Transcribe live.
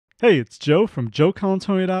Hey, it's Joe from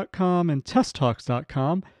joecolantonio.com and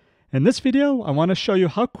testtalks.com. In this video, I want to show you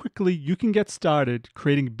how quickly you can get started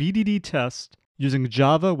creating BDD tests using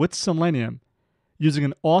Java with Selenium using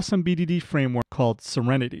an awesome BDD framework called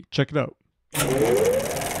Serenity. Check it out.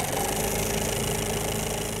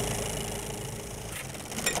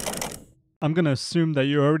 I'm going to assume that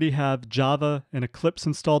you already have Java and Eclipse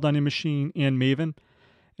installed on your machine and Maven.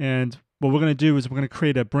 And what we're going to do is we're going to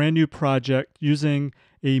create a brand new project using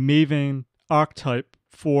a Maven archetype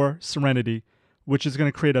for Serenity, which is going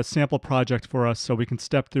to create a sample project for us so we can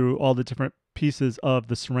step through all the different pieces of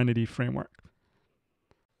the Serenity framework.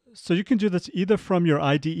 So you can do this either from your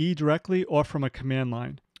IDE directly or from a command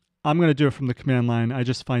line. I'm going to do it from the command line. I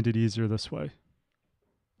just find it easier this way.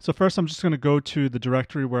 So first I'm just going to go to the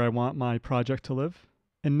directory where I want my project to live.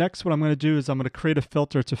 And next what I'm going to do is I'm going to create a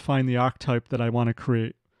filter to find the archetype that I want to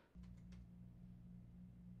create.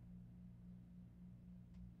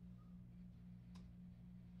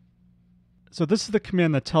 So this is the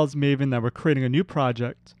command that tells Maven that we're creating a new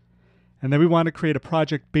project, and then we want to create a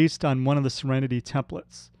project based on one of the Serenity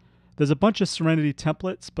templates. There's a bunch of Serenity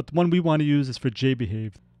templates, but the one we want to use is for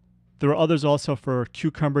jBehave. There are others also for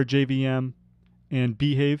Cucumber, JVM, and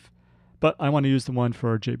Behave, but I want to use the one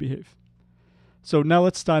for jBehave. So now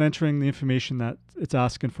let's start entering the information that it's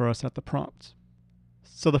asking for us at the prompt.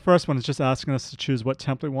 So the first one is just asking us to choose what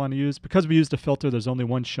template we want to use. Because we used a filter, there's only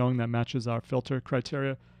one showing that matches our filter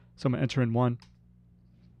criteria. So I'm going to enter in 1.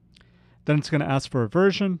 Then it's going to ask for a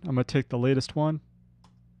version. I'm going to take the latest one.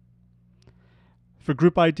 For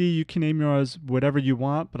group ID, you can name yours whatever you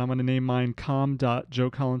want, but I'm going to name mine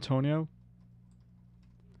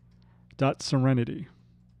com.joecolantonio.serenity.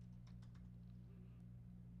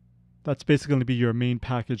 That's basically going to be your main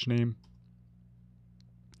package name.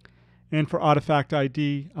 And for artifact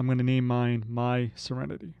ID, I'm going to name mine my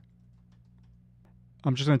Serenity.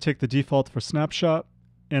 I'm just going to take the default for snapshot.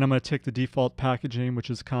 And I'm going to take the default package name, which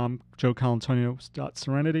is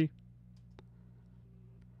joecolantonio.serenity.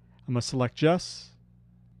 I'm going to select yes.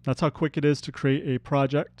 That's how quick it is to create a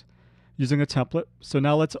project using a template. So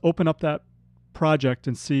now let's open up that project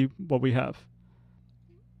and see what we have.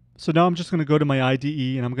 So now I'm just going to go to my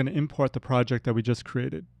IDE and I'm going to import the project that we just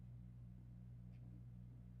created.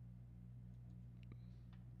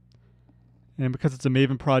 And because it's a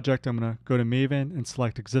Maven project, I'm going to go to Maven and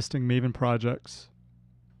select existing Maven projects.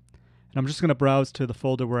 And I'm just going to browse to the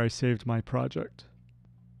folder where I saved my project.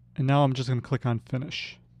 And now I'm just going to click on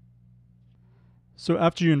Finish. So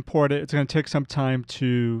after you import it, it's going to take some time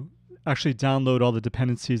to actually download all the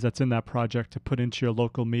dependencies that's in that project to put into your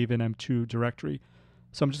local Maven M2 directory.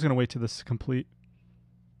 So I'm just going to wait till this is complete.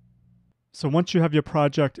 So once you have your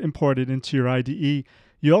project imported into your IDE,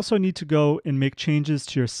 you also need to go and make changes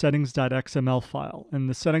to your settings.xml file. And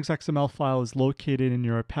the settings.xml file is located in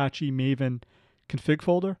your Apache Maven config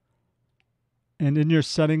folder. And in your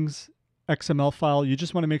settings XML file, you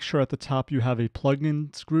just want to make sure at the top you have a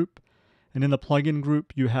plugins group. And in the plugin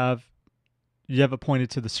group, you have it pointed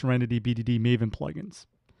to the Serenity BDD Maven plugins.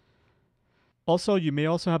 Also, you may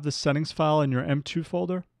also have the settings file in your M2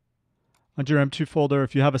 folder. Under your M2 folder,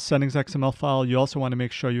 if you have a settings XML file, you also want to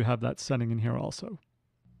make sure you have that setting in here also.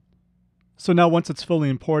 So now once it's fully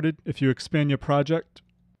imported, if you expand your project,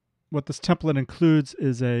 what this template includes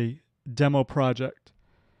is a demo project.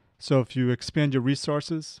 So if you expand your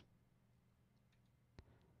resources,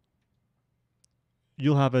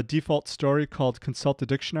 you'll have a default story called Consult the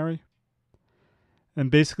Dictionary.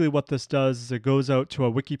 And basically what this does is it goes out to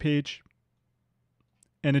a wiki page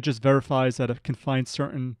and it just verifies that it can find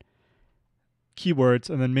certain keywords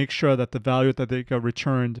and then make sure that the value that they got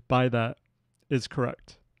returned by that is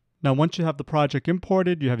correct. Now once you have the project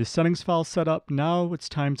imported, you have your settings file set up, now it's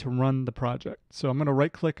time to run the project. So I'm going to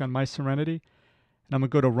right click on my Serenity. And I'm going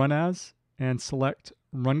to go to Run As and select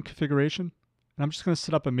Run Configuration. And I'm just going to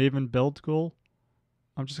set up a Maven build goal.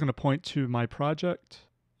 I'm just going to point to my project.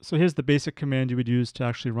 So here's the basic command you would use to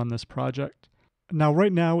actually run this project. Now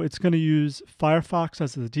right now it's going to use Firefox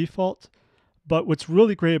as the default. But what's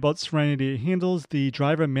really great about Serenity, it handles the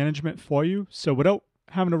driver management for you. So without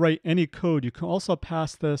having to write any code, you can also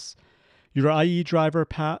pass this your IE driver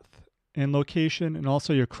path and location and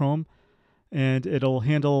also your Chrome. And it'll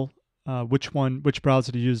handle which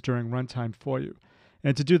browser to use during runtime for you.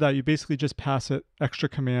 And to do that, you basically just pass it extra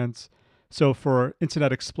commands. So for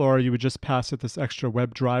Internet Explorer, you would just pass it this extra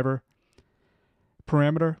web driver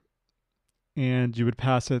parameter, and you would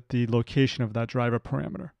pass it the location of that driver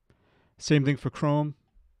parameter. Same thing for Chrome,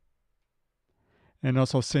 and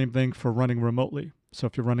also same thing for running remotely. So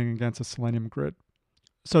if you're running against a Selenium grid.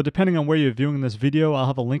 So depending on where you're viewing this video, I'll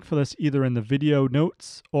have a link for this either in the video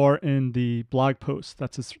notes or in the blog post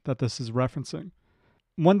that this is referencing.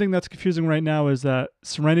 One thing that's confusing right now is that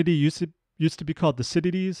Serenity used to be called the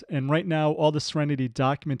Cities, and right now all the Serenity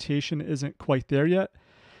documentation isn't quite there yet.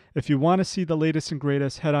 If you want to see the latest and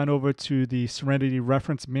greatest, head on over to the Serenity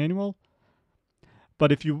reference manual.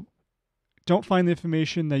 But if you don't find the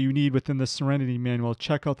information that you need within the Serenity manual,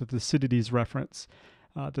 check out the Thucydides reference.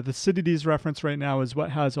 The Thucydides reference right now is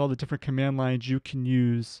what has all the different command lines you can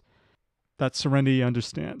use that Serenity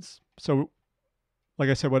understands. So, like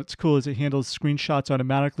I said, what's cool is it handles screenshots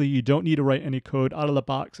automatically. You don't need to write any code out of the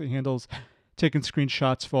box. It handles taking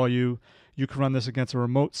screenshots for you. You can run this against a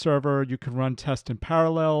remote server. You can run tests in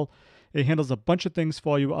parallel. It handles a bunch of things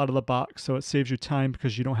for you out of the box, so it saves you time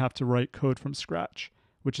because you don't have to write code from scratch,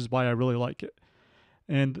 which is why I really like it.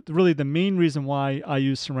 And really the main reason why I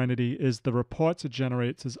use Serenity is the reports it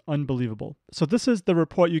generates is unbelievable. So this is the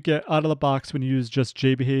report you get out of the box when you use just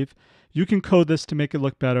jBehave. You can code this to make it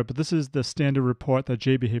look better, but this is the standard report that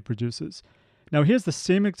jBehave produces. Now here's the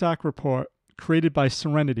same exact report created by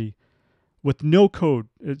Serenity with no code.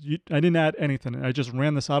 I didn't add anything. I just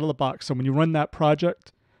ran this out of the box. So when you run that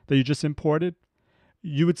project that you just imported,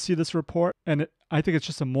 you would see this report, and I think it's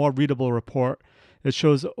just a more readable report. It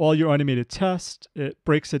shows all your automated tests. It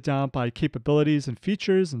breaks it down by capabilities and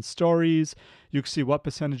features and stories. You can see what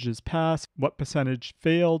percentages passed, what percentage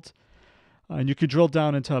failed, and you can drill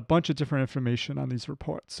down into a bunch of different information on these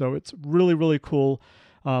reports. So it's really, really cool.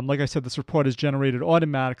 Like I said, this report is generated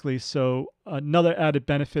automatically. So another added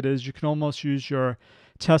benefit is you can almost use your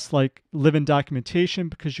tests like live-in documentation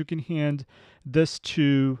because you can hand this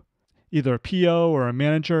to either a PO or a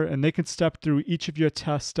manager, and they can step through each of your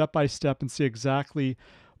tests step by step and see exactly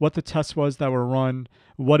what the test was that were run,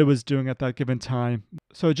 what it was doing at that given time.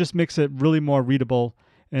 So it just makes it really more readable,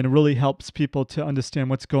 and it really helps people to understand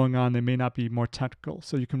what's going on. They may not be more technical.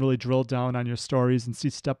 So you can really drill down on your stories and see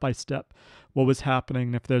step by step what was happening.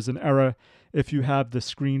 And if there's an error, if you have the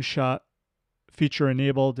screenshot feature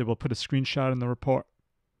enabled, it will put a screenshot in the report.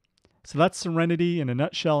 So that's Serenity in a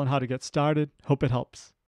nutshell on how to get started. Hope it helps.